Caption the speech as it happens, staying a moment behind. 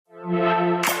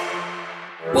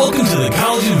Welcome to the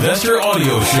College Investor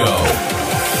Audio Show,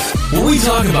 where we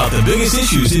talk about the biggest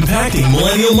issues impacting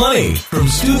millennial money, from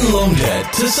student loan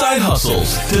debt to side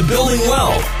hustles to building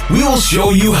wealth. We will show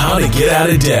you how to get out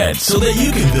of debt so that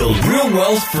you can build real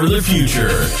wealth for the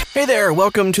future. Hey there,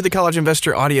 welcome to the College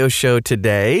Investor Audio Show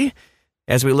today,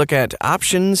 as we look at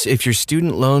options if your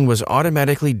student loan was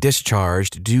automatically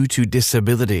discharged due to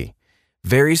disability.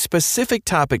 Very specific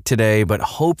topic today, but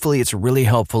hopefully it's really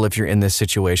helpful if you're in this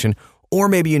situation, or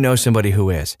maybe you know somebody who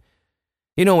is.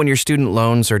 You know, when your student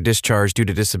loans are discharged due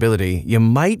to disability, you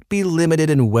might be limited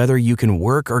in whether you can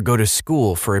work or go to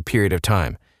school for a period of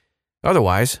time.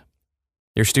 Otherwise,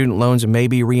 your student loans may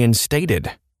be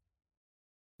reinstated.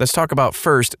 Let's talk about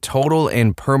first, total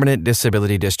and permanent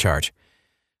disability discharge.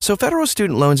 So federal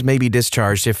student loans may be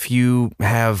discharged if you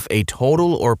have a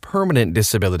total or permanent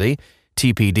disability,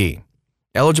 TPD.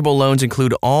 Eligible loans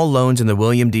include all loans in the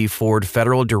William D. Ford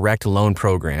Federal Direct Loan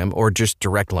Program, or just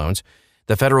direct loans,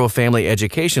 the Federal Family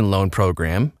Education Loan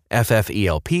Program,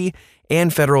 FFELP,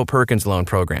 and Federal Perkins Loan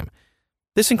Program.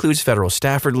 This includes Federal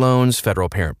Stafford loans, Federal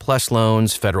Parent Plus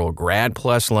loans, Federal Grad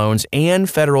Plus loans, and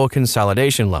Federal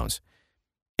Consolidation loans.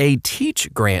 A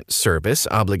Teach Grant Service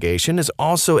obligation is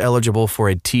also eligible for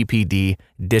a TPD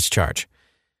discharge.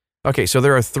 Okay, so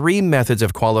there are three methods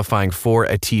of qualifying for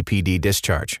a TPD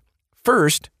discharge.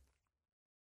 First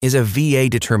is a VA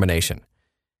determination.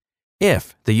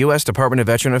 If the U.S. Department of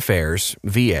Veteran Affairs,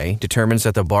 VA, determines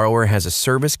that the borrower has a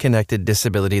service-connected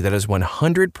disability that is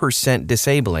 100%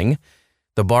 disabling,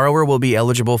 the borrower will be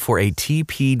eligible for a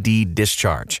TPD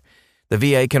discharge. The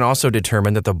VA can also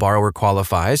determine that the borrower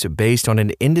qualifies based on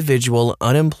an individual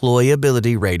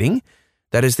unemployability rating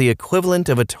that is the equivalent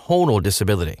of a total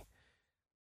disability.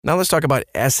 Now let's talk about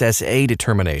SSA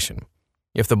determination.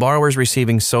 If the borrower is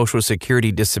receiving Social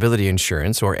Security Disability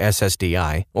Insurance, or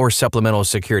SSDI, or Supplemental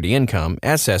Security Income,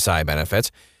 SSI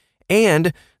benefits,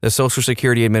 and the Social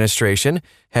Security Administration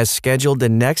has scheduled the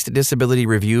next disability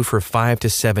review for 5 to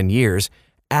 7 years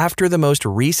after the most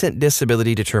recent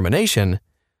disability determination,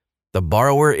 the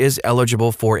borrower is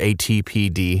eligible for a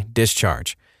TPD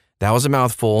discharge. That was a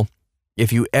mouthful.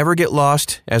 If you ever get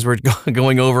lost as we're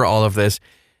going over all of this,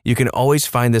 you can always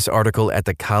find this article at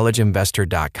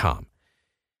thecollegeinvestor.com.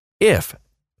 If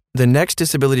the next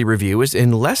disability review is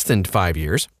in less than 5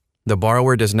 years, the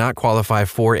borrower does not qualify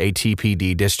for a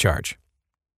TPD discharge.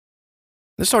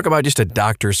 Let's talk about just a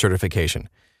doctor's certification.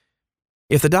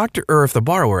 If the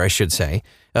borrower,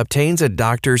 obtains a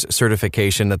doctor's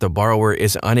certification that the borrower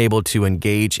is unable to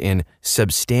engage in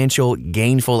substantial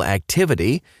gainful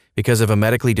activity because of a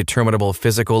medically determinable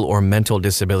physical or mental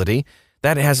disability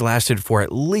that has lasted for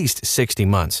at least 60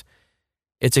 months,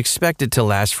 it's expected to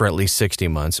last for at least 60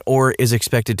 months, or is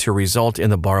expected to result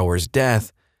in the borrower's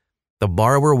death, the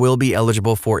borrower will be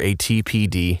eligible for a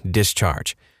TPD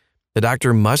discharge. The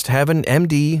doctor must have an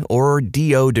MD or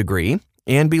DO degree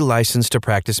and be licensed to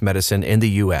practice medicine in the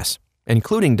U.S.,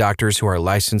 including doctors who are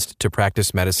licensed to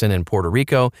practice medicine in Puerto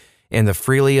Rico and the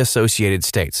freely associated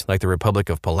states like the Republic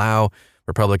of Palau,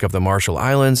 Republic of the Marshall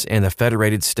Islands, and the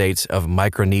Federated States of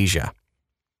Micronesia.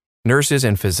 Nurses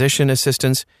and physician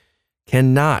assistants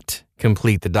cannot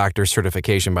complete the doctor's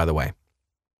certification, by the way.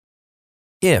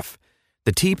 If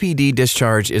the TPD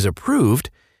discharge is approved,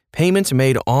 payments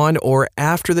made on or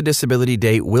after the disability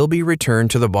date will be returned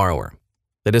to the borrower.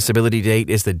 The disability date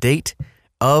is the date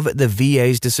of the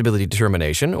VA's disability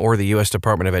determination, or the U.S.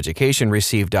 Department of Education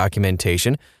received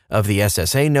documentation of the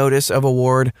SSA notice of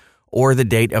award, or the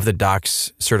date of the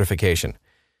doc's certification.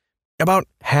 About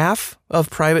half of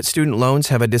private student loans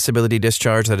have a disability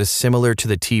discharge that is similar to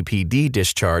the TPD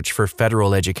discharge for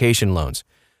federal education loans,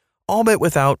 albeit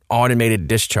without automated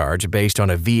discharge based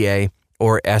on a VA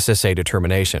or SSA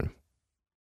determination.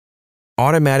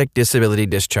 Automatic disability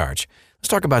discharge. Let's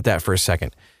talk about that for a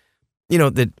second. You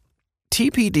know, the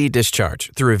TPD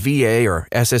discharge through a VA or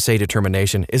SSA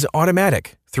determination is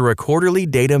automatic through a quarterly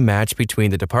data match between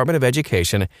the Department of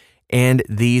Education and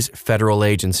these federal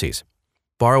agencies.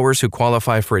 Borrowers who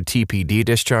qualify for a TPD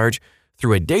discharge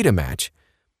through a data match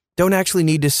don't actually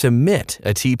need to submit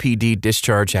a TPD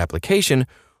discharge application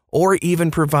or even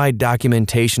provide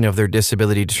documentation of their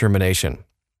disability determination.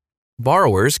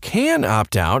 Borrowers can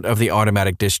opt out of the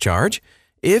automatic discharge.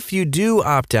 If you do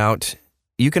opt out,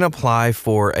 you can apply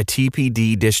for a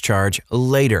TPD discharge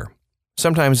later.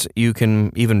 Sometimes you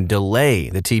can even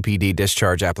delay the TPD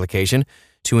discharge application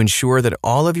to ensure that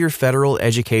all of your federal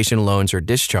education loans are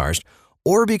discharged,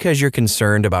 or because you're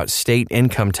concerned about state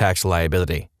income tax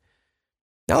liability.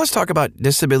 Now let's talk about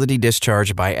disability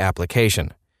discharge by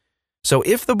application. So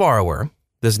if the borrower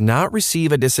does not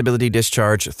receive a disability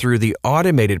discharge through the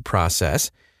automated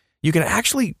process, You can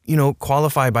actually,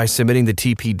 qualify by submitting the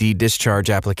TPD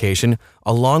discharge application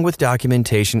along with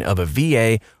documentation of a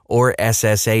VA or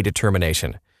SSA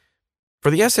determination.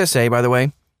 For the SSA, by the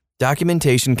way,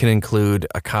 documentation can include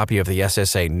a copy of the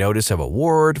SSA Notice of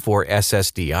Award for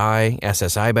SSDI,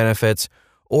 SSI benefits,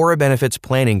 or a benefits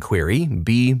planning query,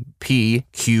 BPQY,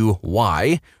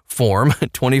 Form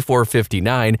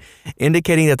 2459,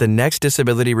 indicating that the next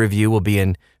disability review will be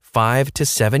in 5 to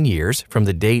 7 years from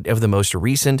the date of the most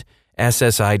recent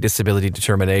SSI disability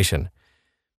determination.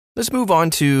 Let's move on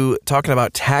to talking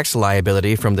about tax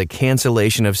liability from the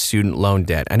cancellation of student loan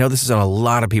debt. I know this is on a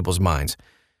lot of people's minds.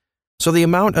 So the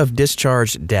amount of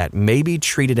discharged debt may be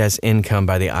treated as income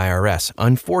by the IRS.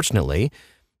 Unfortunately,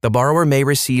 the borrower may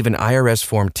receive an IRS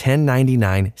Form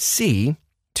 1099-C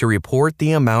to report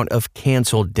the amount of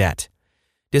canceled debt.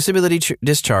 Disability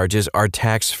discharges are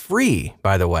tax-free,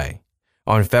 by the way,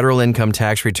 on federal income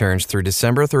tax returns through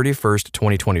December 31st,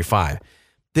 2025.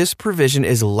 This provision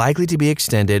is likely to be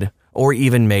extended or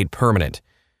even made permanent.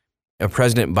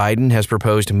 President Biden has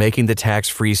proposed making the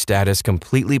tax-free status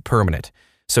completely permanent.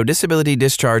 So disability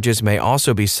discharges may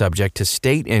also be subject to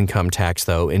state income tax,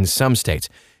 though, in some states.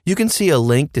 You can see a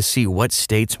link to see what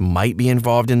states might be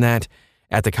involved in that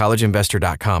at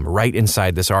thecollegeinvestor.com, right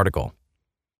inside this article.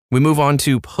 We move on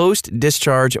to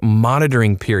post-discharge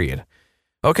monitoring period.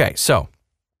 Okay, so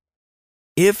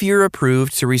if you're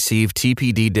approved to receive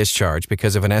TPD discharge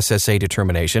because of an SSA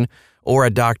determination or a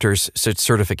doctor's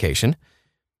certification,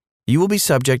 you will be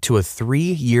subject to a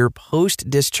 3-year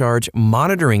post-discharge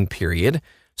monitoring period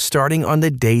starting on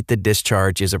the date the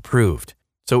discharge is approved.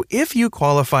 So if you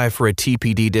qualify for a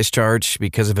TPD discharge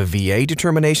because of a VA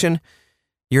determination,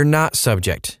 you're not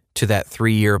subject to that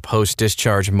 3-year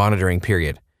post-discharge monitoring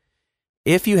period.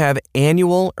 If you have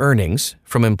annual earnings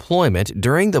from employment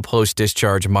during the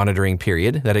post-discharge monitoring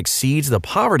period that exceeds the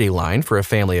poverty line for a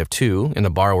family of 2 in the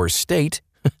borrower's state,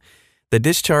 the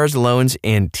discharged loans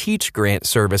and teach grant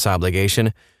service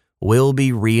obligation will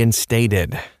be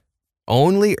reinstated.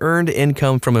 Only earned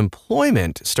income from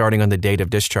employment starting on the date of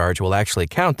discharge will actually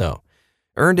count, though.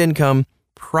 Earned income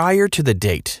prior to the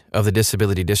date of the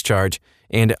disability discharge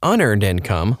and unearned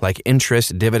income, like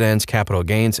interest, dividends, capital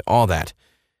gains, all that,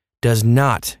 does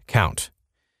not count.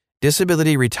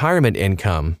 Disability retirement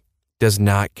income does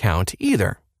not count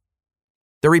either.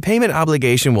 The repayment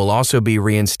obligation will also be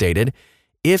reinstated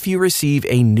if you receive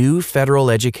a new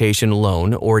federal education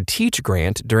loan or teach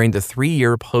grant during the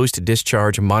 3-year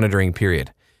post-discharge monitoring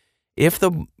period. If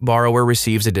the borrower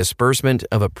receives a disbursement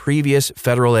of a previous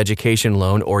federal education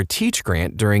loan or teach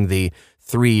grant during the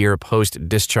 3-year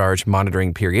post-discharge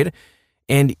monitoring period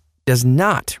and does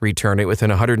not return it within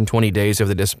 120 days of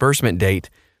the disbursement date,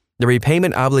 the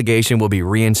repayment obligation will be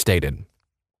reinstated.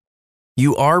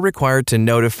 You are required to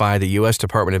notify the U.S.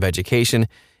 Department of Education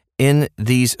in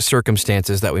these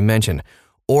circumstances that we mentioned,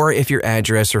 or if your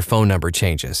address or phone number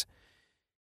changes.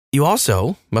 You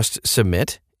also must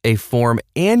submit a form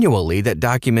annually that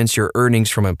documents your earnings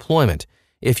from employment.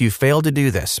 If you fail to do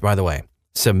this, by the way,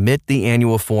 submit the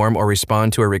annual form or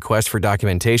respond to a request for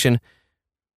documentation,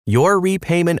 your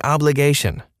repayment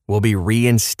obligation will be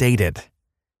reinstated.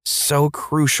 So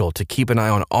crucial to keep an eye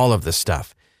on all of this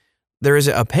stuff. There is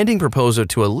a pending proposal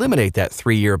to eliminate that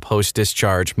 3-year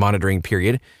post-discharge monitoring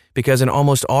period because in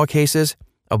almost all cases,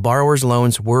 a borrower's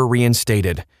loans were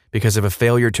reinstated because of a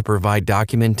failure to provide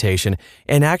documentation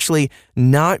and actually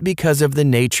not because of the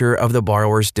nature of the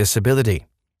borrower's disability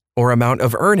or amount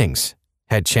of earnings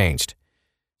had changed.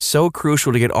 So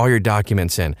crucial to get all your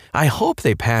documents in. I hope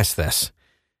they pass this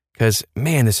because,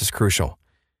 man, this is crucial.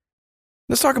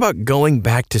 Let's talk about going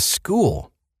back to school.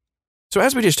 So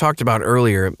as we just talked about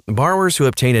earlier, borrowers who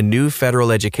obtain a new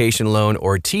federal education loan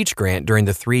or teach grant during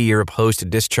the 3-year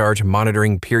post-discharge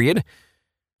monitoring period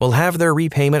will have their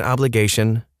repayment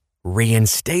obligation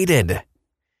reinstated.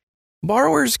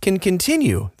 Borrowers can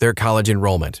continue their college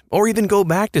enrollment or even go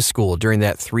back to school during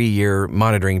that 3-year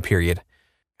monitoring period.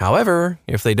 However,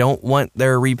 if they don't want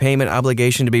their repayment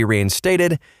obligation to be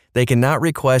reinstated, they cannot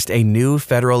request a new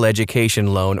federal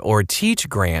education loan or teach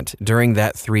grant during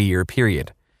that 3-year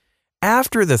period.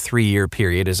 After the 3-year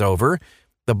period is over,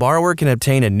 the borrower can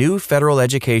obtain a new federal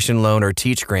education loan or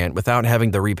teach grant without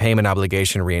having the repayment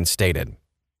obligation reinstated.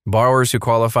 Borrowers who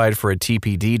qualified for a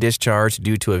TPD discharge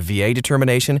due to a VA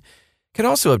determination can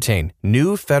also obtain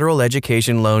new federal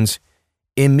education loans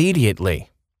immediately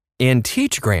and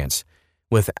teach grants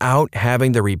without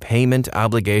having the repayment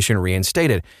obligation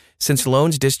reinstated, since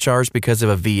loans discharged because of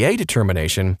a VA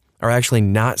determination are actually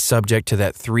not subject to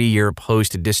that 3-year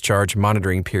post-discharge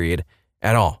monitoring period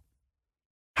at all.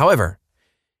 However,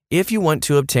 if you want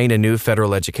to obtain a new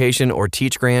federal education or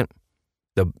teach grant,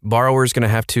 The borrower is going to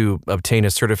have to obtain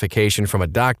a certification from a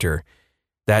doctor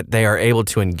that they are able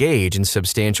to engage in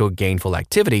substantial gainful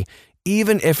activity,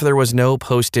 even if there was no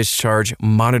post-discharge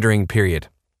monitoring period.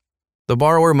 The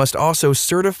borrower must also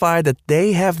certify that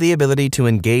they have the ability to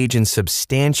engage in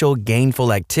substantial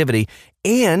gainful activity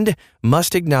and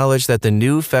must acknowledge that the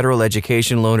new federal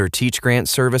education loan or teach grant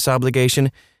service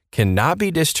obligation cannot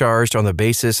be discharged on the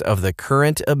basis of the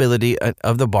current ability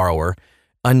of the borrower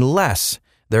unless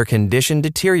their condition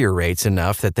deteriorates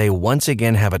enough that they once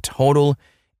again have a total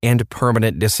and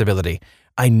permanent disability.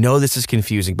 I know this is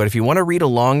confusing, but if you want to read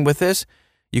along with this,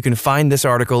 you can find this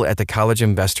article at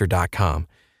thecollegeinvestor.com.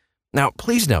 Now,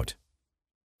 please note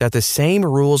that the same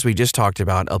rules we just talked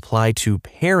about apply to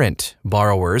parent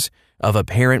borrowers of a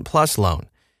Parent Plus loan.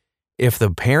 If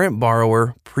the parent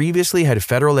borrower previously had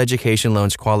federal education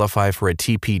loans qualify for a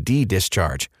TPD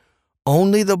discharge,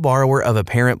 only the borrower of a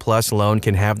Parent Plus loan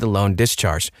can have the loan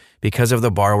discharged because of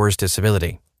the borrower's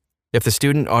disability. If the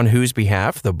student on whose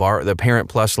behalf the Parent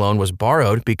Plus loan was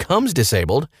borrowed becomes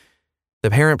disabled, the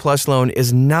Parent Plus loan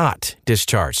is not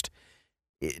discharged.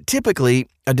 Typically,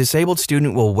 a disabled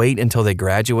student will wait until they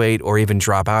graduate or even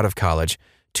drop out of college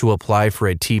to apply for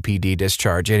a TPD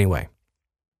discharge anyway.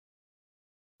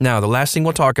 Now, the last thing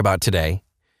we'll talk about today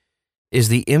is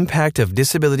the impact of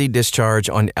disability discharge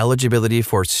on eligibility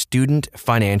for student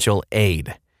financial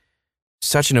aid.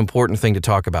 Such an important thing to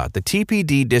talk about. The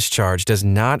TPD discharge does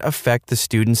not affect the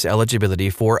student's eligibility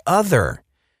for other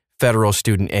federal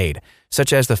student aid,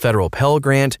 such as the Federal Pell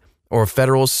Grant or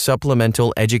Federal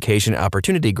Supplemental Education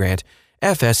Opportunity Grant,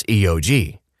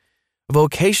 FSEOG.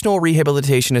 Vocational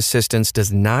rehabilitation assistance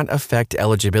does not affect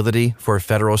eligibility for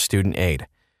federal student aid.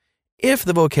 If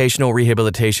the vocational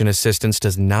rehabilitation assistance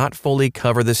does not fully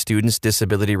cover the student's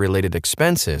disability-related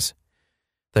expenses,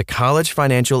 the College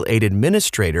Financial Aid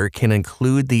Administrator can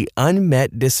include the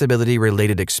unmet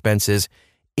disability-related expenses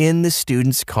in the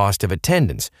student's cost of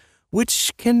attendance,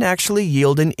 which can actually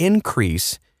yield an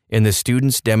increase in the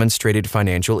student's demonstrated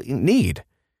financial need.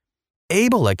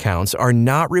 ABLE accounts are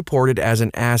not reported as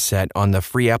an asset on the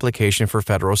free application for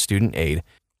federal student aid,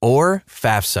 or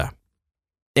FAFSA.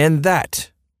 And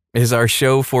that is our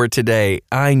show for today.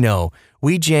 I know,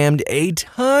 we jammed a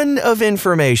ton of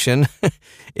information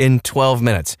in 12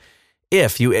 minutes.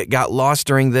 If you got lost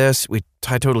during this,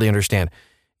 I totally understand.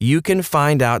 You can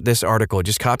find out this article.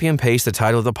 Just copy and paste the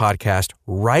title of the podcast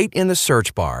right in the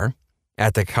search bar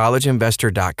at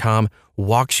thecollegeinvestor.com.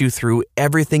 Walks you through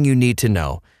everything you need to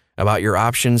know about your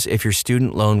options if your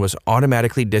student loan was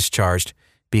automatically discharged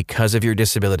because of your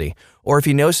disability. Or if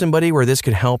you know somebody where this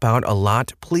could help out a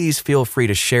lot, please feel free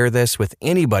to share this with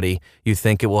anybody you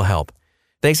think it will help.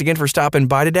 Thanks again for stopping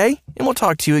by today, and we'll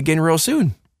talk to you again real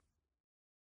soon.